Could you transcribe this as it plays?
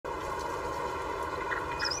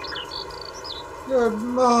Good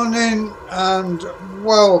morning and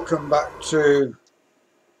welcome back to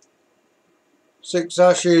Six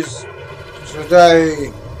Ashes.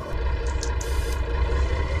 Today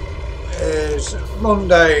is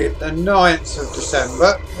Monday the 9th of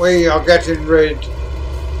December. We are getting rid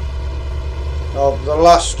of the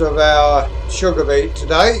last of our sugar beet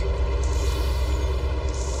today.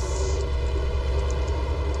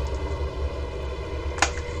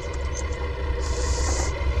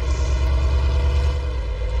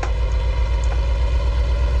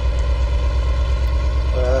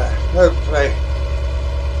 Hopefully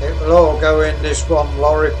it will all go in this one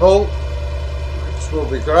lorry pull, which will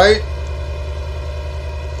be great.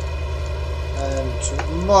 And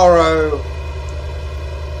tomorrow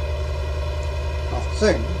I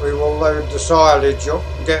think we will load the silage up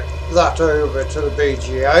and get that over to the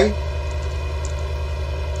BGA.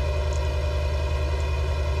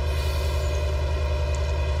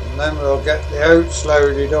 And then we'll get the oats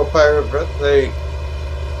loaded up over at the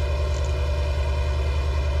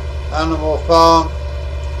animal farm.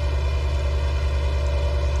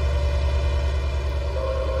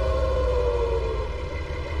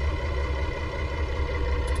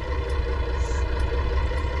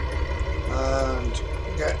 And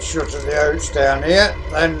get shut of the oats down here.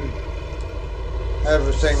 Then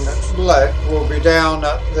everything that's left will be down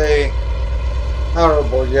at the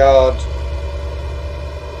arable yard.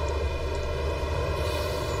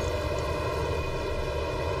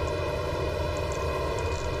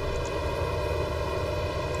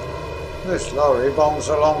 This lorry bombs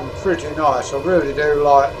along pretty nice. I really do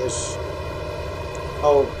like this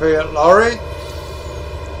old Fiat lorry.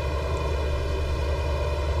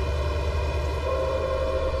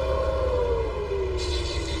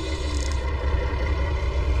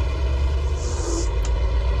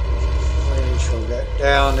 We shall get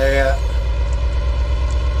down here.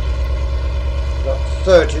 Got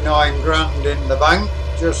 39 grand in the bank,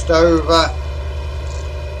 just over.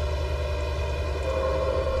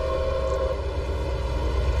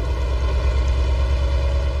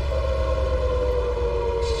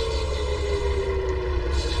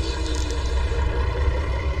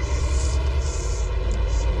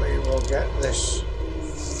 Get this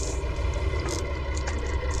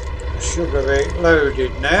sugar beet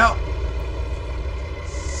loaded now.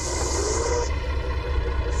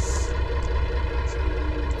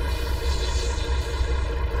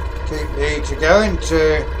 Keep the heater going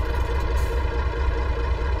to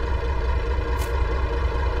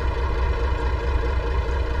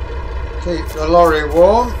keep the lorry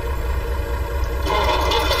warm.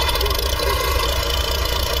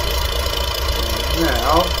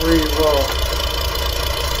 Now we will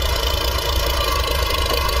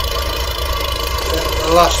get the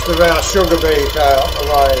last of our sugar beet out of the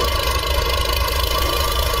way.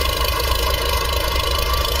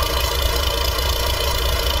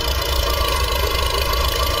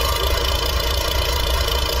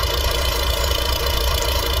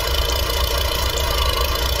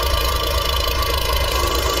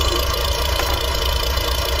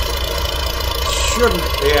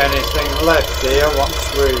 Shouldn't be anything left here once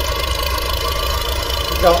we've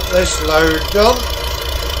got this load done.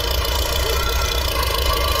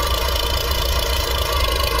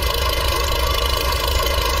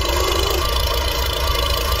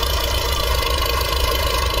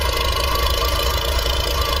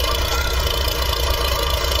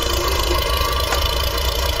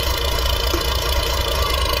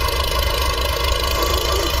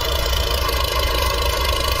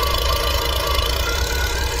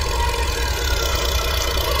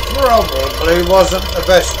 Probably wasn't the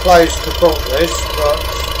best place to put this, but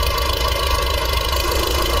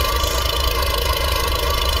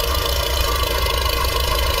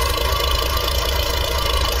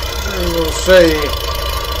we will see,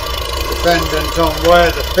 dependent on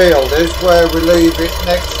where the field is, where we leave it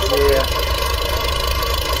next year.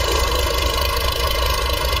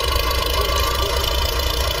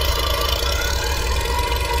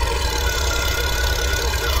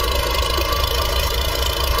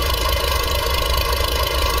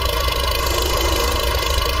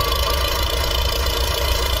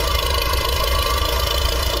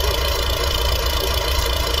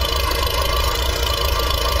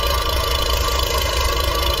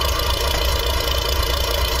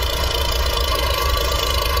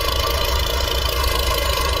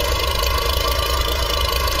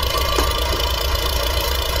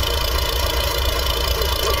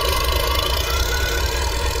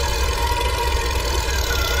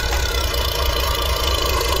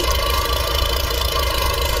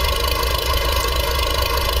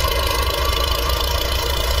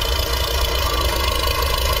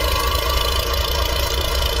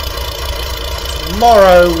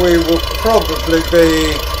 tomorrow we will probably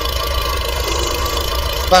be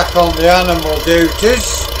back on the animal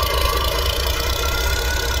duties.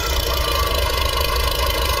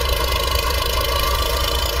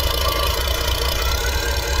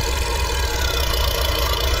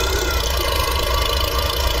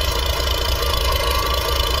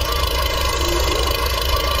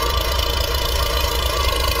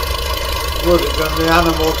 Would have done the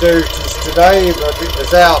animal duties today, but it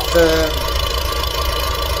was our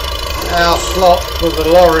slot for the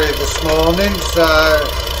lorry this morning, so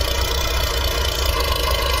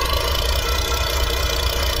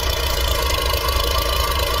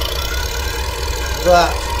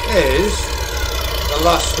that is the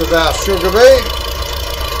last of our sugar beet.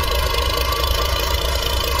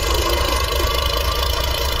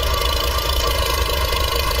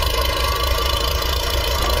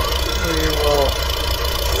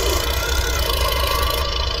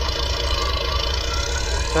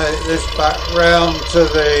 Take this back round to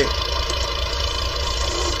the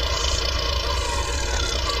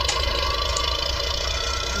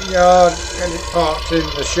yard, get it parked in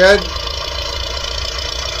the shed.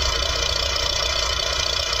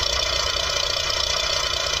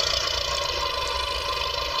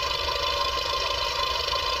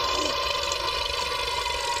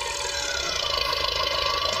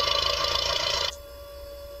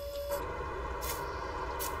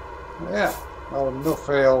 Yeah. Old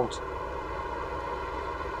Nuffield,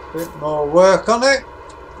 bit more work on it.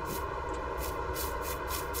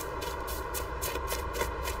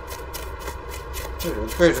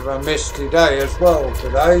 It's a bit of a misty day as well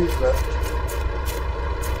today, but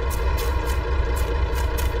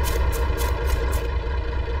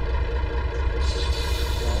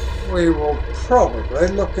we will probably,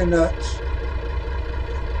 looking at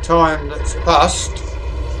time that's passed,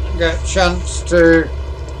 get a chance to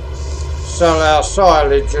sell our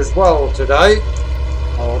silage as well today.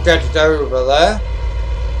 I'll get it over there.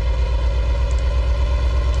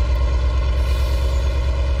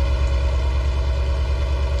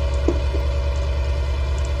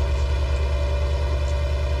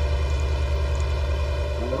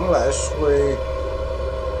 Unless we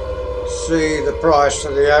see the price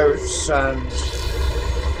of the oats and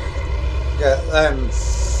get them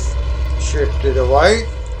shifted away.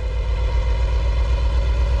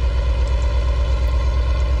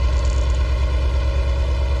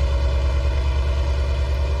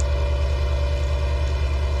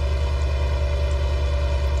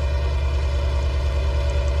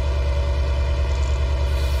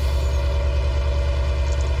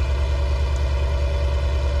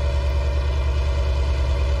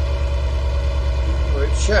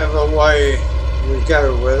 Whichever way we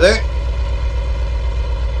go with it.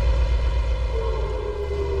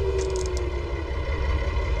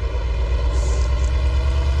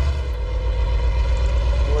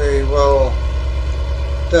 We will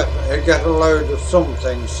definitely get a load of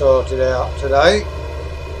something sorted out today.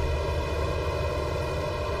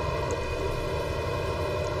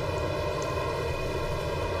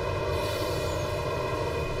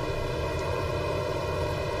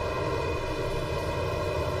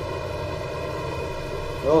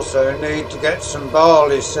 Also need to get some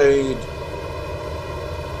barley seed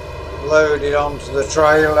loaded onto the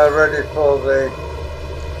trailer ready for the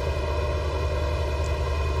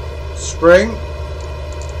spring.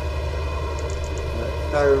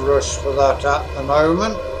 No rush for that at the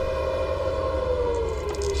moment.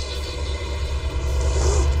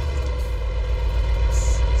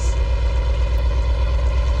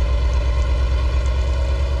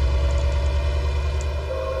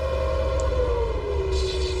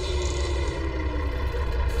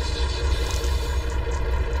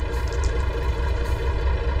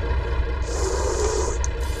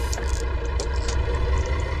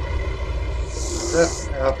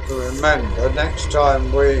 Have to remember next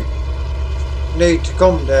time we need to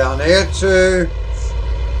come down here to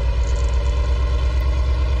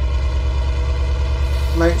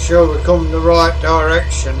make sure we come the right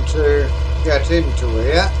direction to get into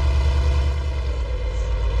here.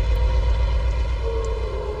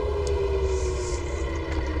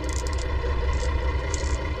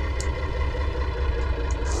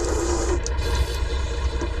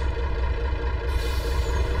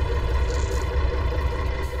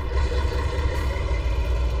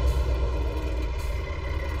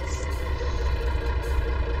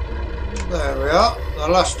 There we are, the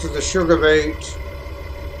last of the sugar beet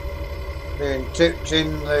being tipped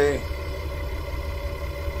in the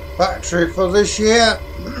factory for this year.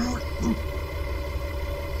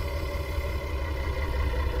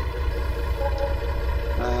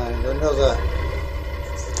 And another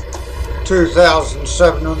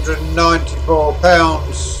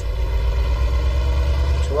 £2,794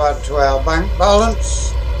 to add to our bank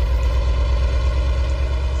balance.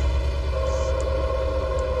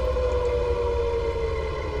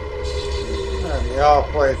 Only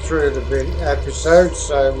halfway through the episode,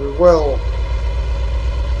 so we will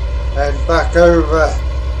head back over.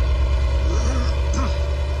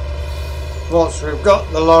 Once we've got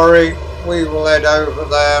the lorry, we will head over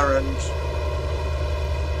there and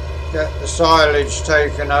get the silage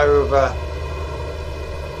taken over.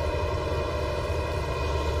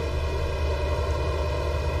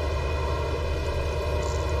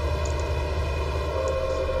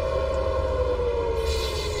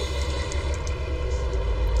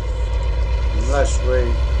 Unless we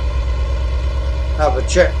have a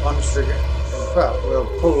check once we get, in fact we'll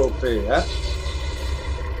pull up here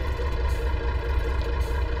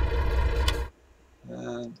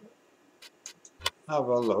and have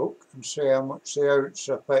a look and see how much the oats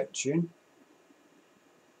are fetching.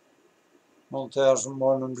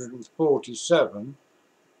 1,147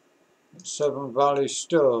 at Seven Valley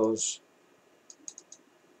Stores.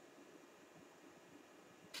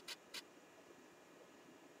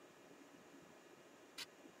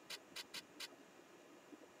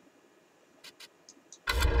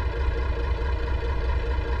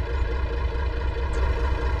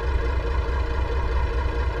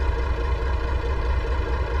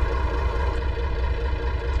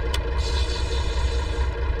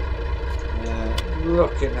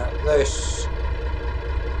 Looking at this,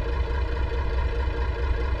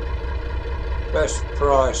 best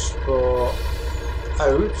price for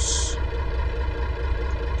oats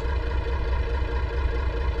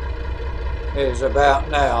is about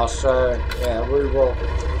now, so yeah,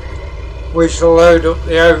 we shall load up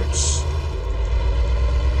the oats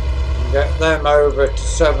and get them over to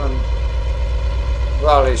Seven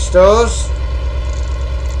Valley Stores.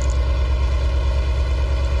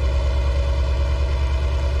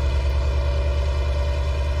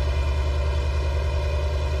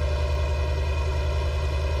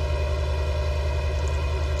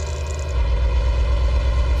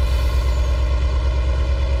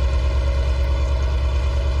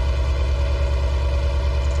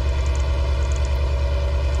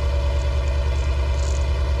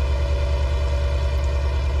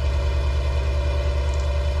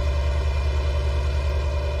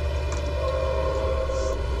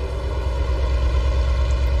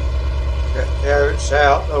 The oats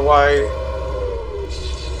out the way,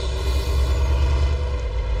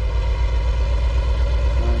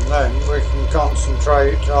 and then we can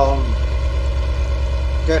concentrate on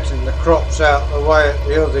getting the crops out the way at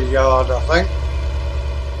the other yard, I think.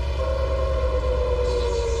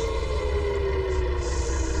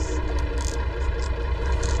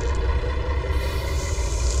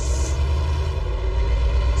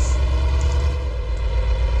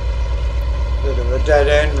 Dead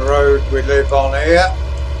end road we live on here.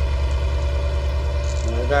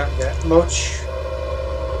 We don't get much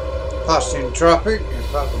passing traffic. In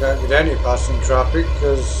fact, we don't get any passing traffic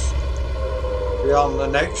because beyond the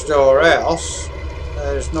next door house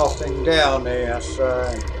there's nothing down here, so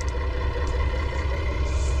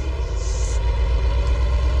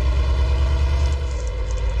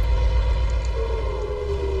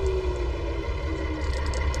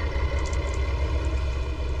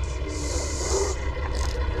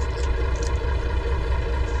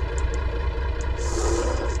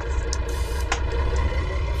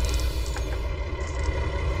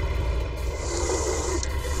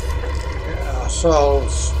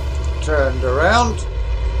ourselves turned around.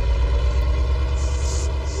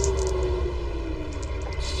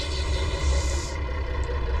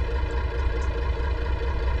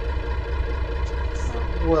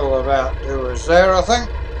 That will about do us there, I think.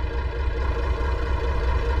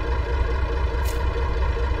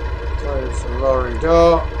 Close the lorry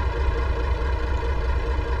door.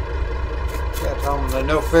 Get on the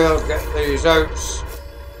Nuffield, get these oats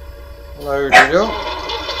loaded up.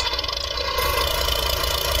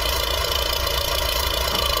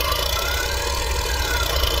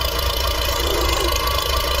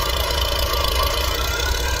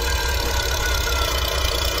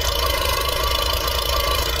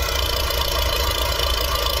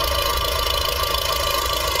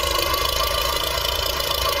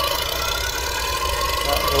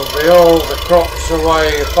 All the crops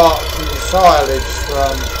away apart from the silage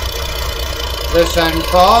from this end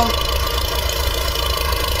farm.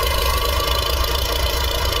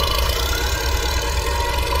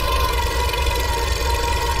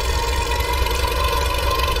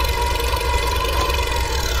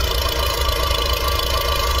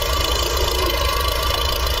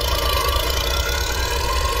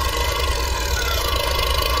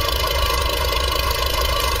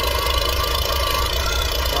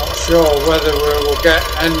 sure whether we will get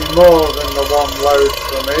any more than the one load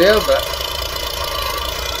from here, but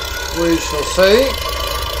we shall see.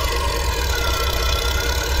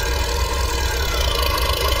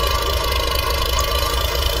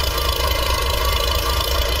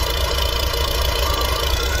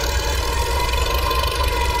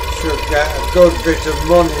 Should get a good bit of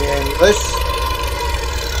money in this.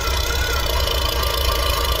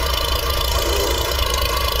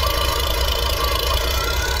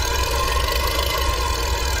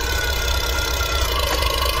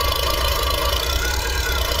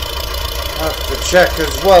 Have to check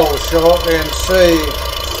as well shortly and see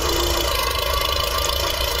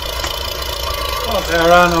what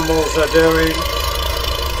our animals are doing,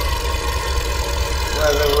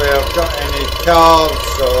 whether we have got any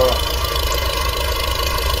calves or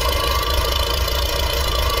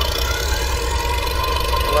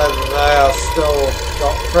whether they are still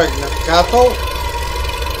got pregnant cattle.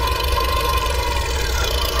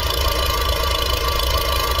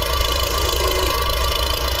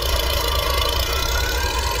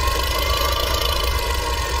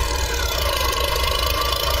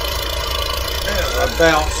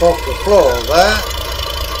 Bounce off the floor there.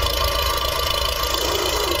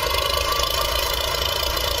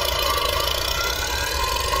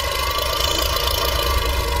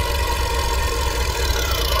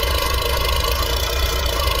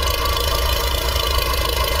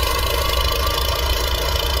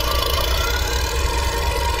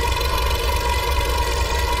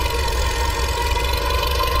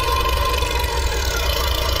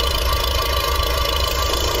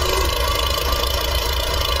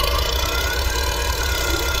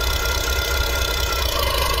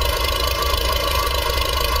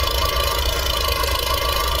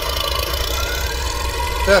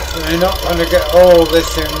 Definitely not going to get all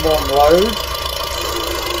this in one load,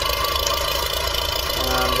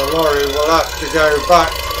 and the lorry will have to go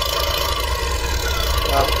back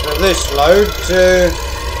after this load to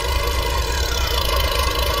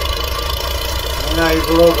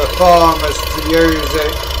enable other farmers to use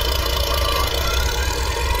it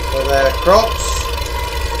for their crops.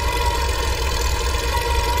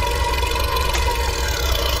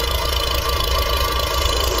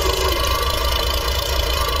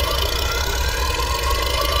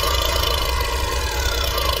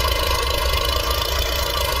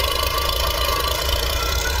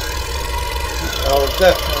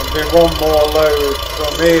 Definitely be one more load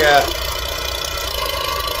from here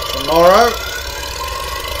tomorrow.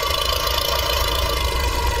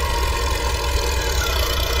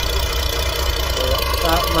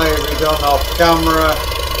 That may be done off camera,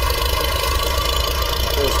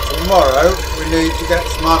 because tomorrow we need to get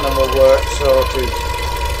some animal work sorted.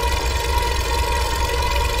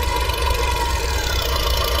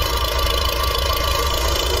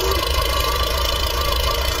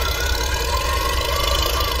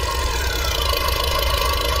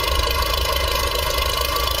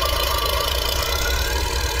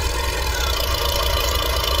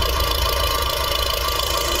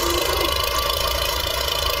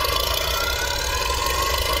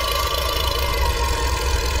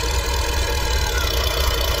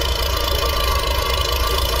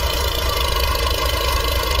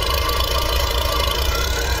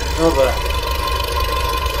 Another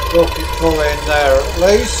bucket full in there at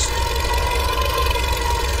least.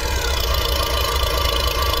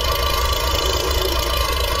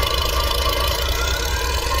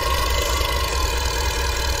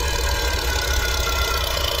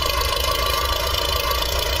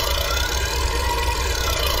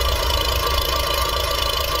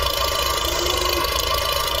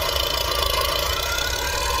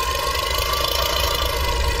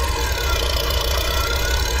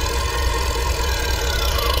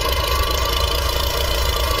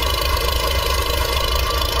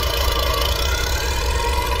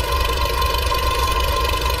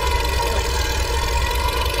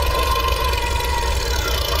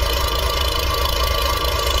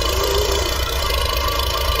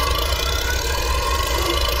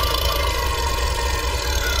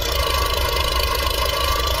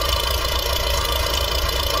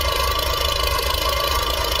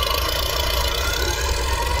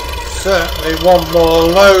 Certainly one more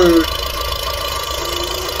load.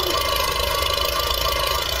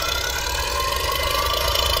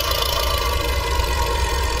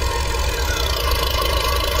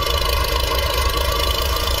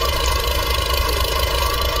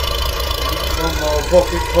 One more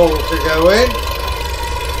bucket full to go in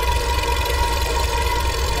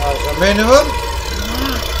as a minimum.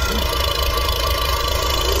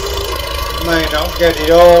 May not get it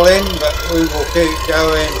all in, but we will keep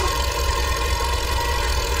going.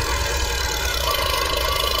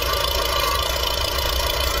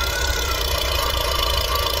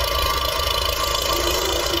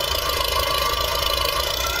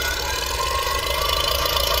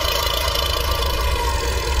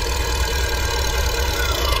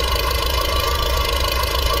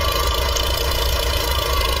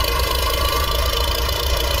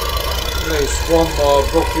 just one more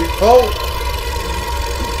bucket full.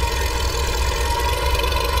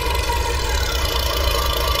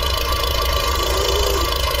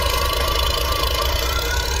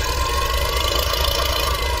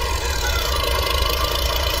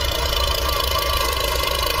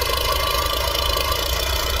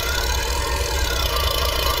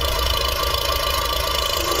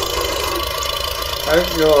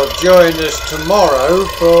 Hope you'll join us tomorrow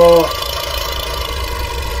for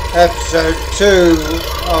episode 2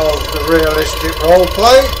 of the realistic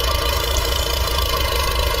roleplay.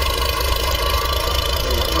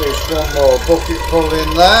 There's at least one more bucket full in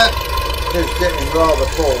there. It's getting rather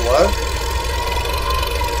full though.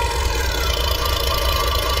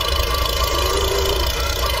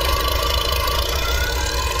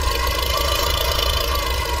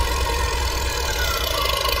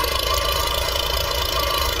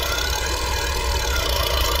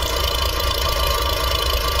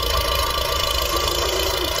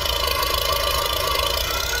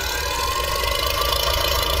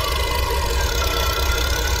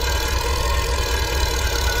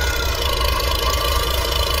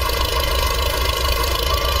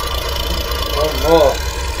 More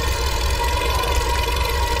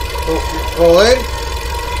bucket full in,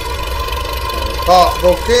 part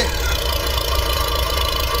bucket.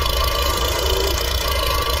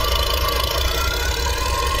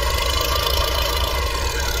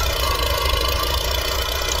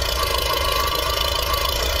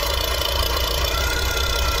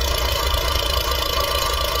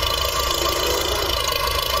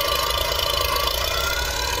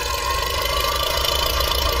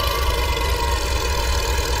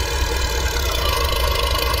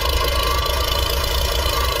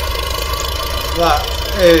 That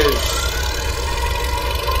is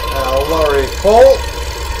our lorry full.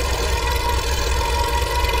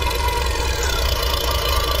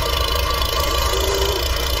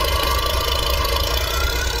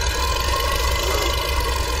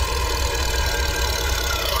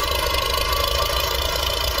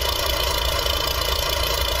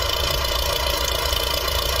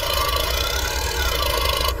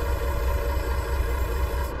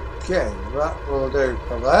 Okay, that will do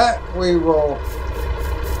for that. We will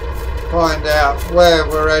find out where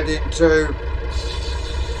we're heading to.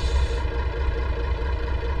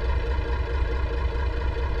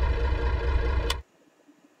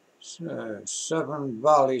 So, Seven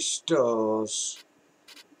Valley Stores.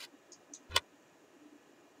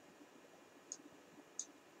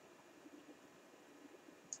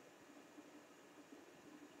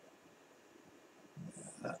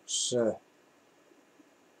 That's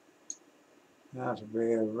how to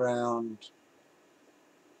be around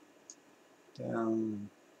down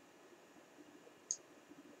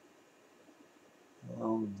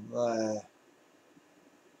along there,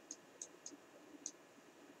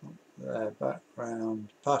 up there, back round,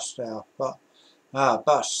 past our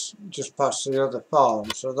just past the other farm,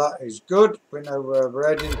 so that is good. We know where we're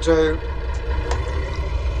heading to.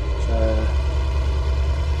 So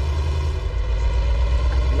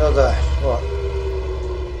another what,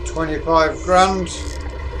 25 grand.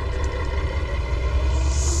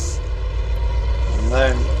 And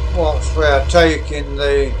then whilst we are taking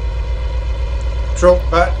the truck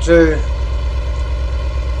back to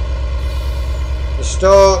the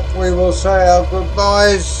store, we will say our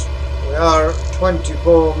goodbyes. We are at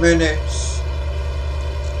 24 minutes.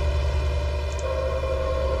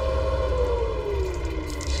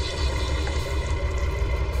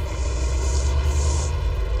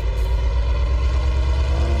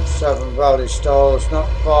 Seven Valley Stores, not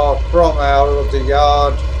far from our other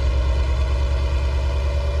yard.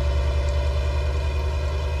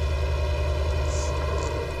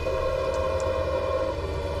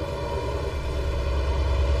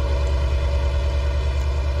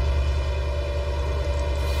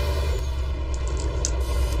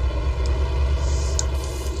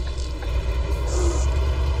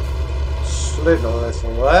 Slid a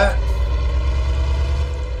little there.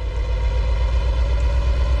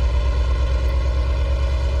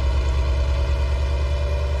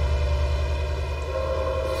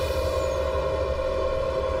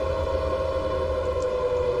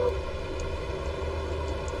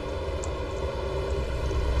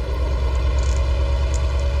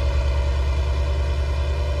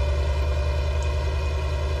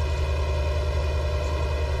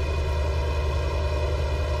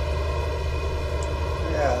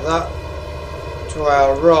 That to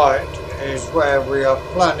our right is where we are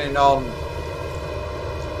planning on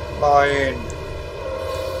buying.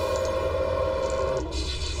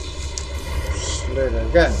 Slid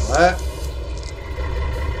again there.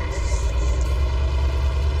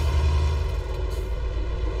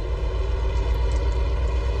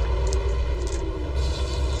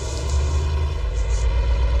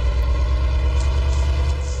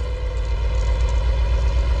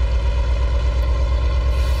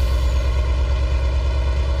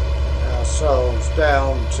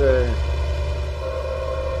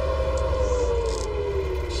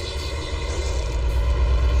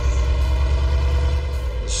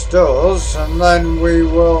 stores, and then we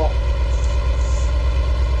will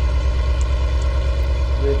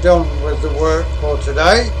be done with the work for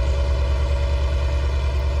today.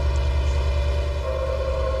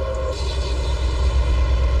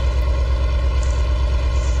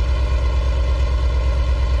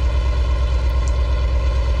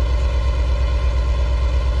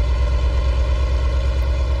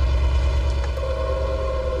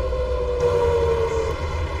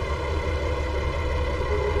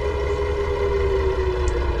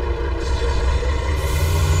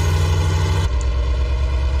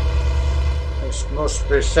 Must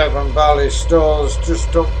be Seven Valley stores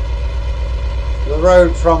just up the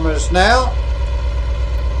road from us now.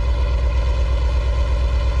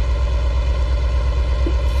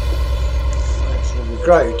 Which will be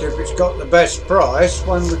great if it's got the best price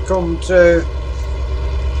when we come to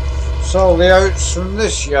sell the oats from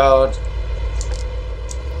this yard.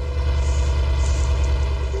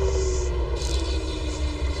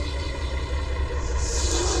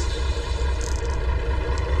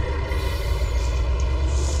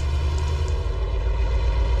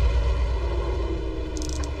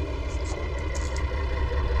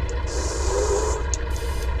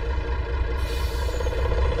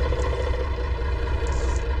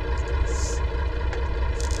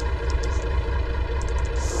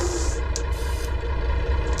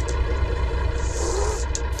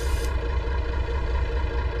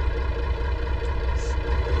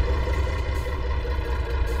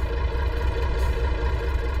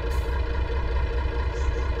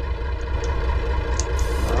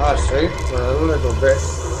 I see, we're a little bit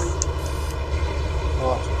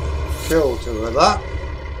off kilter with that.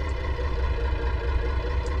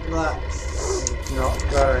 That's not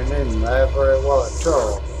going in there very well at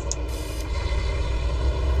all.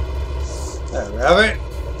 There we have it.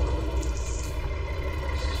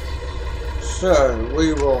 So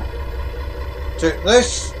we will tick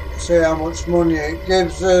this, see how much money it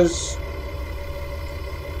gives us.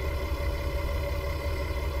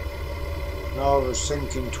 I was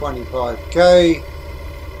thinking 25k,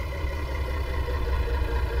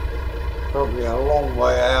 probably a long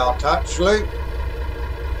way out actually.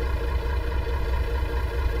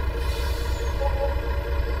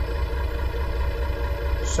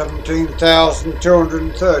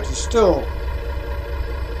 $17,230, still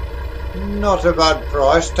not a bad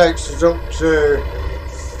price, takes us up to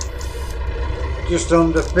just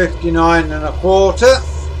under 59 and a quarter.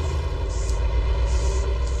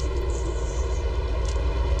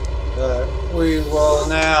 We will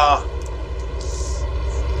now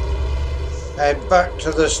head back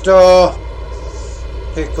to the store,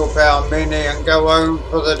 pick up our mini and go home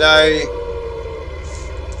for the day.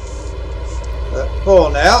 But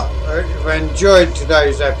for now, if you've enjoyed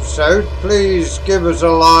today's episode, please give us a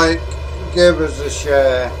like, give us a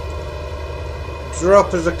share,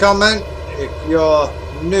 drop us a comment if you're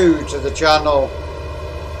new to the channel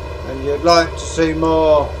and you'd like to see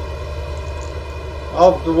more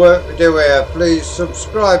of the work we do here. Please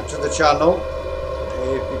subscribe to the channel.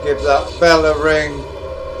 If you give that bell a ring,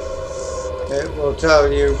 it will tell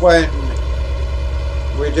you when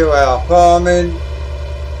we do our farming,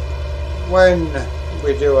 when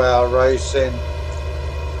we do our racing.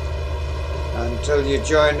 Until you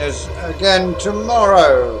join us again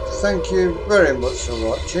tomorrow, thank you very much for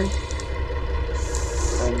watching.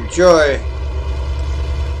 Enjoy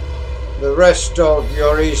the rest of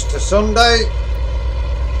your Easter Sunday.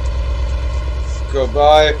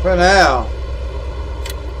 Goodbye for now.